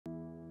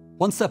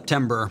One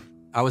September,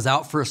 I was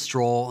out for a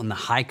stroll in the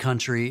high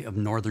country of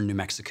northern New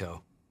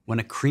Mexico when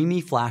a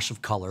creamy flash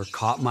of color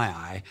caught my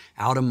eye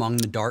out among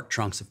the dark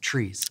trunks of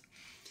trees.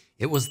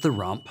 It was the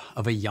rump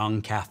of a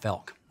young calf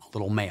elk, a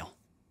little male.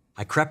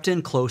 I crept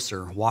in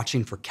closer,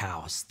 watching for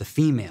cows, the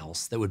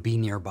females that would be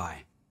nearby.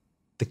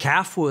 The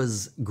calf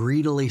was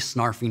greedily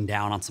snarfing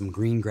down on some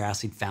green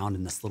grass he'd found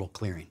in this little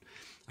clearing.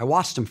 I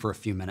watched him for a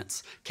few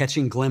minutes,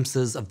 catching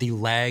glimpses of the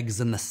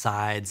legs and the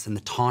sides and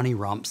the tawny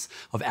rumps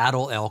of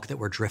adult elk that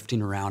were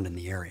drifting around in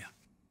the area.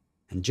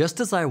 And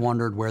just as I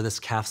wondered where this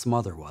calf's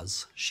mother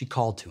was, she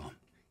called to him.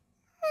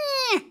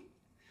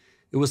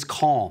 It was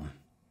calm,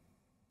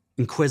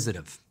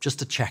 inquisitive,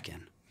 just a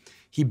check-in.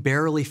 He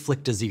barely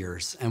flicked his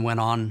ears and went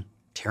on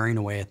tearing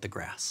away at the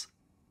grass.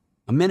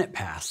 A minute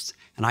passed,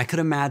 and I could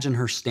imagine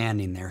her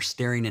standing there,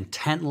 staring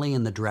intently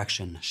in the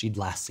direction she'd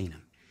last seen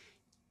him.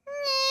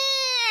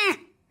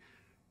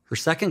 Her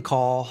second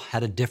call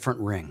had a different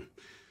ring,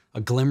 a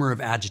glimmer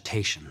of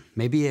agitation,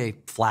 maybe a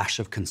flash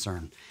of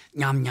concern.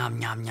 Yum, yum,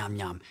 yum, yum,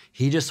 yum.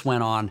 He just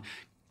went on,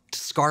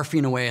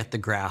 scarfing away at the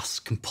grass,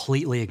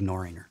 completely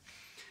ignoring her.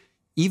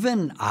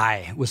 Even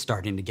I was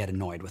starting to get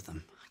annoyed with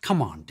him.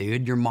 Come on,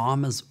 dude, your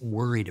mom is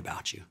worried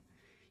about you.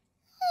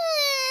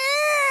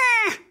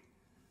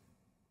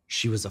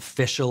 She was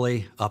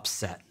officially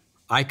upset.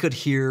 I could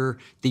hear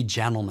the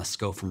gentleness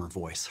go from her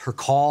voice. Her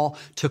call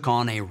took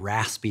on a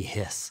raspy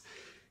hiss,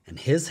 and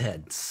his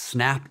head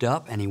snapped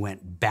up and he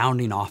went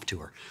bounding off to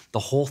her. The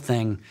whole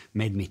thing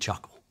made me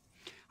chuckle.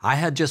 I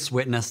had just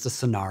witnessed a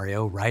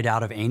scenario right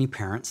out of any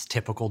parent's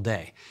typical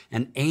day,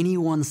 and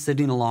anyone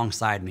sitting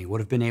alongside me would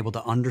have been able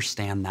to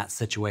understand that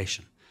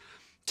situation.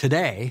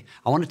 Today,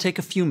 I want to take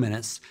a few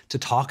minutes to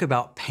talk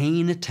about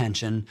paying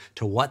attention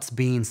to what's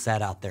being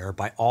said out there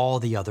by all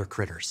the other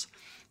critters.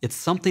 It's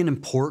something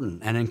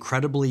important and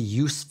incredibly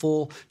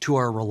useful to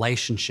our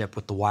relationship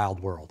with the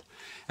wild world.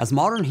 As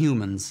modern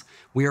humans,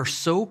 we are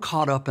so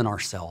caught up in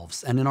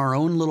ourselves and in our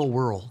own little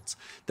worlds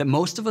that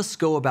most of us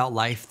go about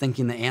life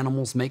thinking that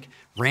animals make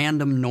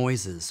random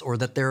noises or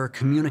that their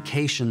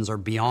communications are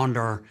beyond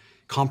our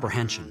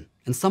comprehension,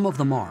 and some of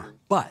them are.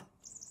 But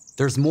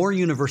there's more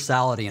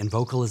universality in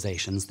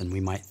vocalizations than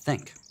we might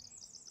think.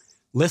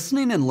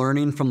 Listening and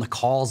learning from the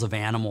calls of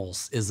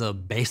animals is a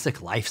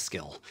basic life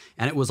skill,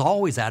 and it was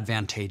always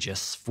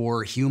advantageous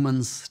for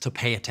humans to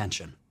pay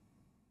attention.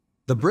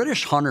 The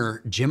British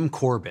hunter Jim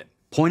Corbett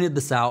pointed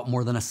this out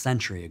more than a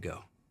century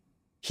ago.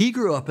 He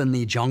grew up in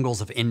the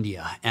jungles of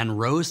India and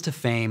rose to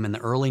fame in the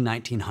early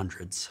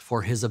 1900s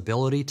for his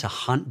ability to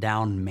hunt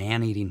down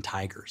man-eating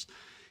tigers.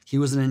 He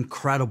was an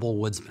incredible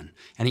woodsman,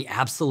 and he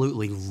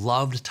absolutely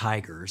loved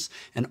tigers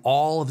and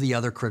all of the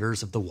other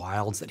critters of the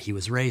wilds that he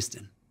was raised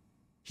in.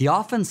 He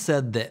often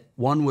said that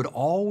one would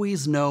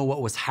always know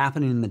what was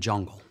happening in the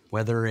jungle,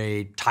 whether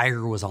a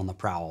tiger was on the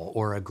prowl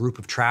or a group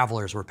of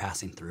travelers were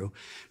passing through,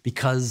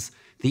 because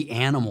the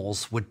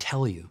animals would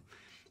tell you.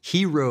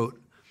 He wrote,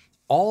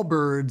 "All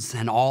birds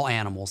and all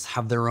animals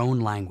have their own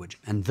language,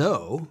 and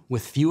though,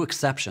 with few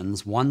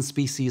exceptions, one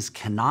species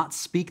cannot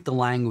speak the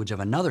language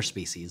of another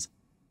species,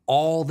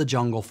 all the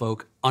jungle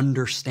folk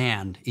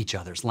understand each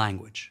other's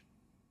language."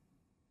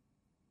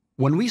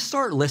 When we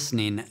start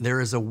listening,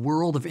 there is a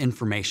world of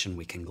information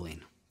we can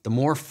glean. The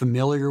more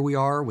familiar we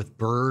are with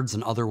birds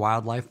and other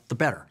wildlife, the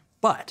better.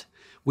 But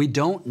we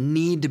don't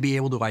need to be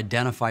able to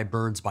identify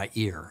birds by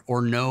ear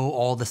or know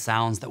all the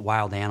sounds that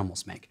wild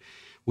animals make.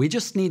 We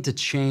just need to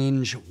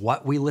change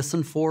what we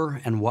listen for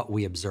and what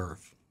we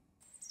observe.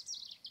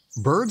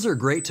 Birds are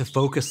great to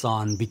focus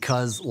on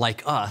because,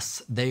 like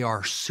us, they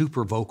are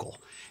super vocal.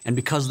 And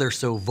because they're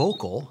so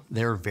vocal,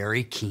 they're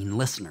very keen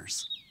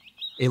listeners.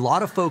 A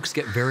lot of folks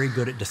get very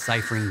good at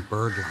deciphering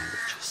bird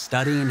language,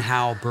 studying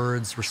how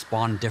birds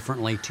respond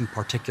differently to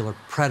particular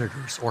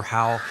predators or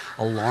how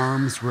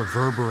alarms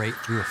reverberate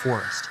through a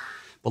forest.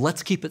 But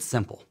let's keep it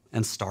simple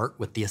and start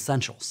with the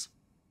essentials.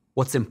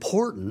 What's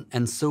important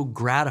and so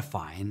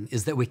gratifying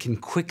is that we can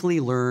quickly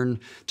learn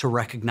to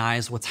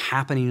recognize what's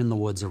happening in the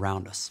woods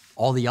around us.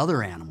 All the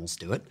other animals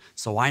do it,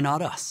 so why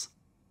not us?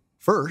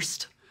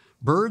 First,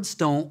 birds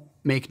don't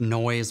make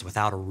noise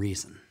without a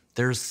reason.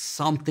 There's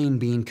something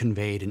being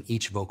conveyed in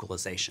each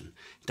vocalization.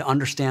 To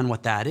understand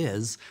what that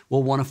is,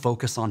 we'll want to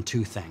focus on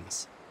two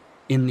things.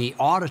 In the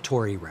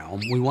auditory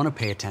realm, we want to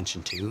pay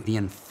attention to the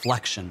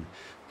inflection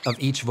of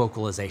each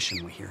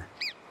vocalization we hear.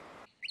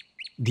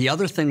 The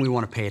other thing we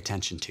want to pay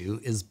attention to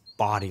is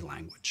body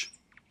language.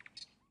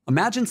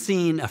 Imagine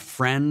seeing a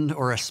friend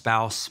or a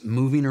spouse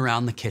moving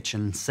around the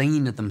kitchen,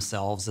 singing to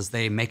themselves as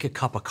they make a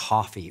cup of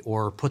coffee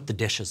or put the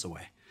dishes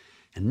away.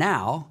 And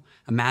now,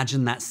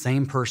 imagine that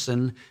same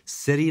person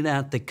sitting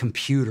at the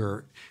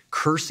computer,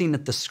 cursing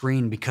at the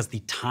screen because the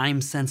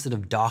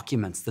time-sensitive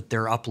documents that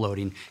they're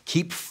uploading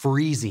keep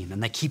freezing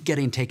and they keep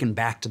getting taken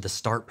back to the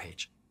start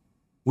page.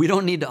 We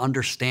don't need to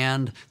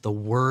understand the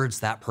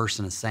words that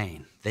person is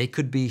saying. They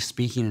could be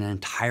speaking an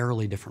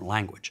entirely different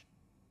language.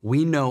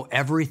 We know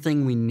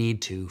everything we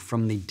need to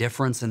from the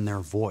difference in their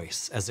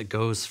voice as it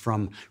goes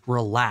from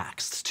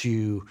relaxed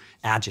to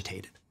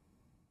agitated.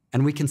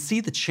 And we can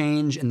see the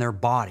change in their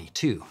body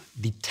too,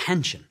 the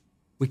tension.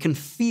 We can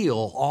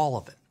feel all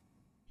of it.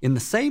 In the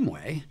same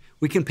way,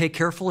 we can pay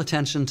careful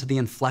attention to the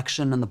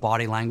inflection and the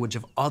body language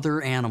of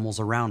other animals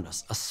around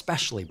us,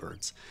 especially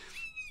birds.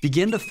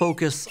 Begin to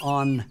focus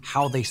on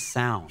how they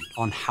sound,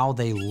 on how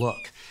they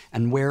look,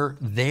 and where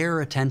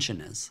their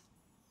attention is.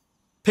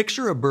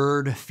 Picture a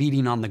bird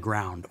feeding on the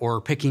ground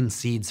or picking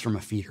seeds from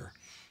a feeder.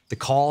 The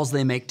calls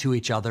they make to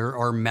each other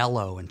are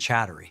mellow and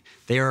chattery.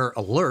 They are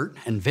alert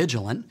and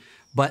vigilant,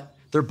 but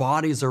their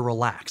bodies are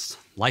relaxed.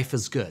 Life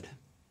is good.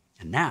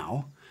 And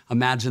now,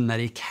 imagine that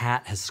a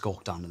cat has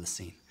skulked onto the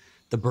scene.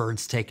 The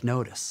birds take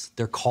notice.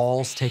 Their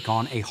calls take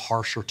on a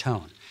harsher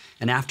tone.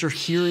 And after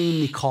hearing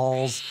the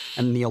calls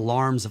and the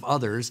alarms of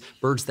others,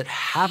 birds that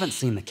haven't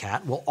seen the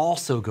cat will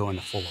also go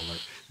into full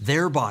alert.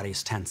 Their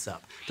bodies tense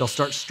up. They'll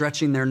start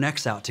stretching their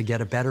necks out to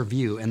get a better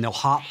view, and they'll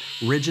hop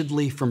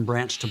rigidly from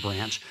branch to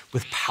branch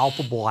with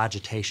palpable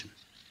agitation.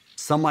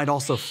 Some might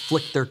also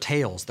flick their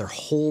tails, their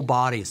whole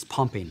bodies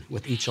pumping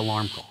with each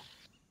alarm call.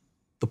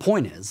 The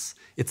point is,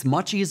 it's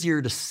much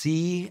easier to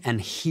see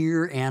and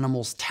hear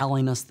animals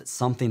telling us that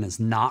something is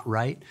not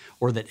right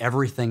or that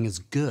everything is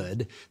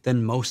good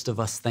than most of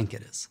us think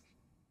it is.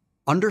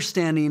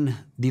 Understanding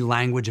the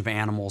language of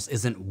animals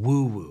isn't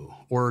woo-woo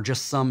or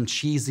just some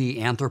cheesy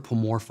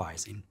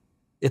anthropomorphizing.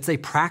 It's a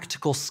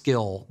practical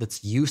skill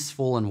that's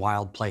useful in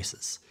wild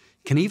places.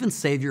 It can even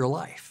save your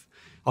life.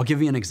 I'll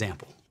give you an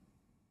example.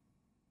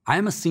 I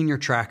am a senior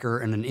tracker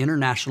and an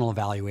international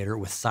evaluator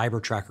with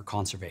CyberTracker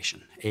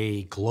Conservation,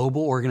 a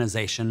global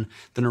organization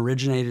that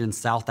originated in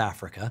South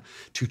Africa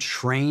to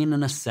train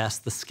and assess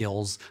the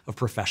skills of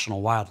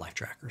professional wildlife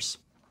trackers.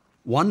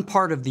 One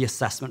part of the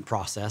assessment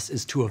process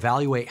is to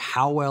evaluate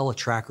how well a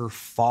tracker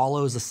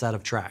follows a set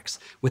of tracks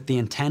with the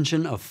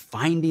intention of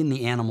finding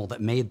the animal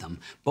that made them,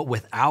 but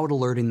without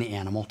alerting the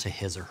animal to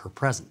his or her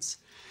presence.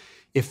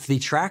 If the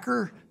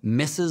tracker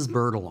misses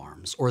bird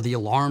alarms or the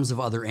alarms of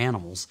other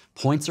animals,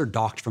 points are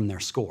docked from their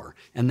score,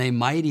 and they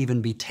might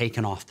even be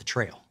taken off the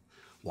trail.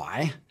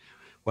 Why?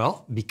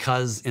 Well,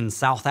 because in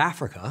South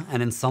Africa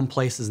and in some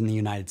places in the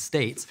United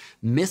States,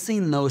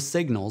 missing those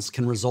signals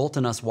can result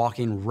in us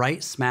walking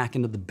right smack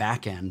into the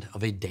back end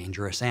of a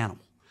dangerous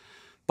animal.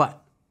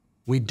 But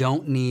we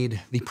don't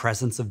need the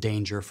presence of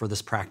danger for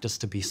this practice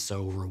to be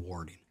so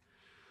rewarding.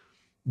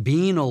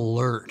 Being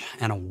alert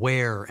and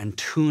aware and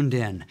tuned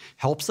in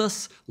helps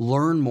us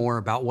learn more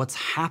about what's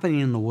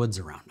happening in the woods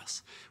around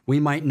us. We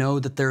might know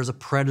that there's a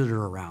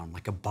predator around,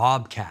 like a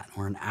bobcat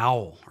or an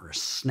owl or a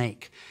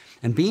snake.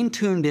 And being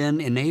tuned in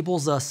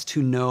enables us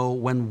to know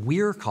when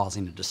we're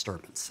causing a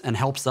disturbance and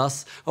helps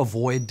us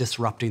avoid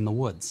disrupting the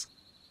woods.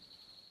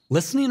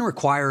 Listening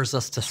requires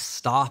us to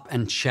stop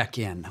and check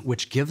in,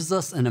 which gives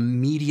us an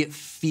immediate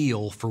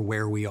feel for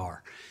where we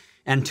are.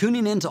 And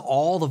tuning into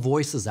all the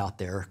voices out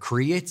there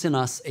creates in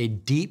us a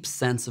deep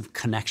sense of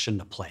connection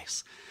to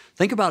place.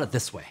 Think about it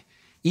this way.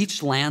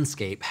 Each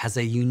landscape has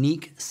a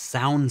unique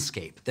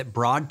soundscape that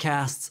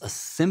broadcasts a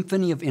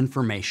symphony of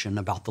information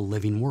about the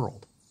living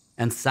world.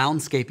 And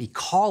soundscape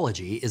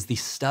ecology is the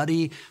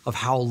study of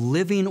how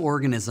living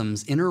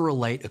organisms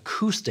interrelate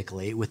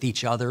acoustically with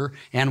each other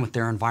and with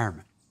their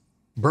environment.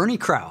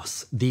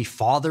 Krause, the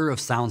father of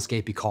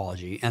soundscape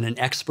ecology and an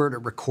expert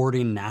at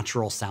recording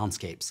natural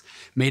soundscapes,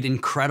 made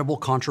incredible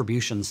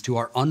contributions to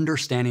our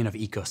understanding of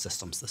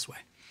ecosystems this way.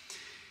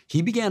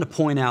 He began to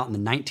point out in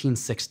the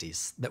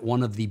 1960s that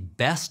one of the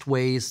best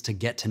ways to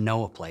get to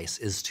know a place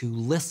is to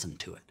listen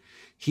to it.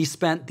 He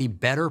spent the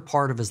better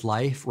part of his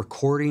life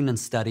recording and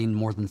studying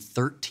more than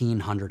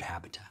 1,300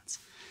 habitats.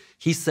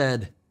 He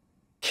said,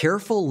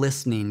 "Careful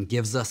listening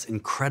gives us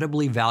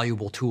incredibly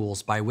valuable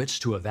tools by which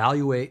to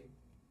evaluate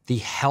the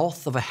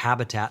health of a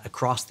habitat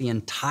across the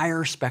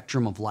entire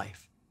spectrum of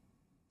life."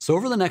 So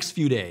over the next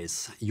few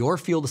days, your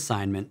field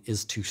assignment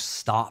is to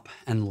stop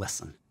and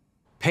listen.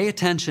 Pay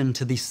attention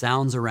to the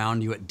sounds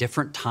around you at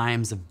different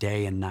times of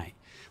day and night.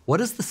 What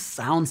is the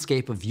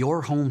soundscape of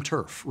your home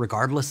turf,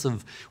 regardless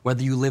of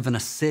whether you live in a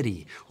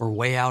city or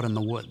way out in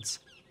the woods?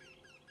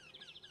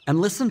 And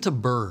listen to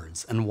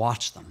birds and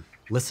watch them.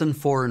 Listen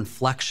for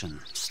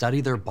inflection,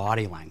 study their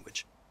body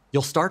language.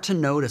 You'll start to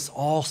notice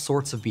all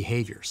sorts of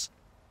behaviors.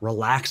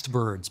 Relaxed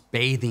birds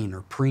bathing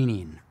or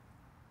preening.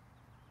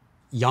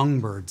 Young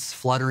birds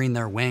fluttering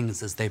their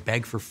wings as they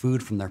beg for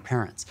food from their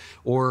parents.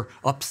 Or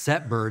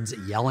upset birds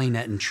yelling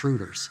at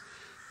intruders.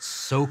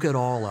 Soak it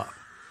all up.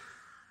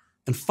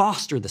 And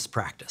foster this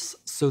practice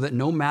so that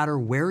no matter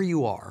where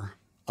you are,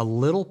 a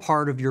little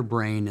part of your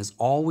brain is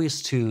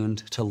always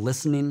tuned to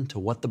listening to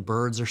what the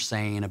birds are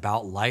saying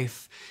about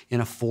life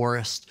in a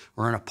forest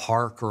or in a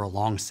park or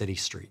along city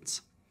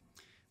streets.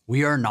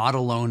 We are not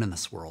alone in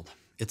this world.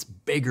 It's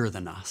bigger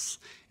than us.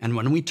 And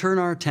when we turn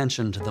our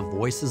attention to the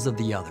voices of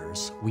the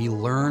others, we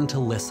learn to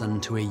listen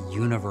to a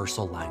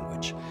universal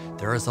language.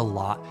 There is a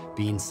lot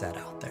being said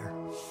out there.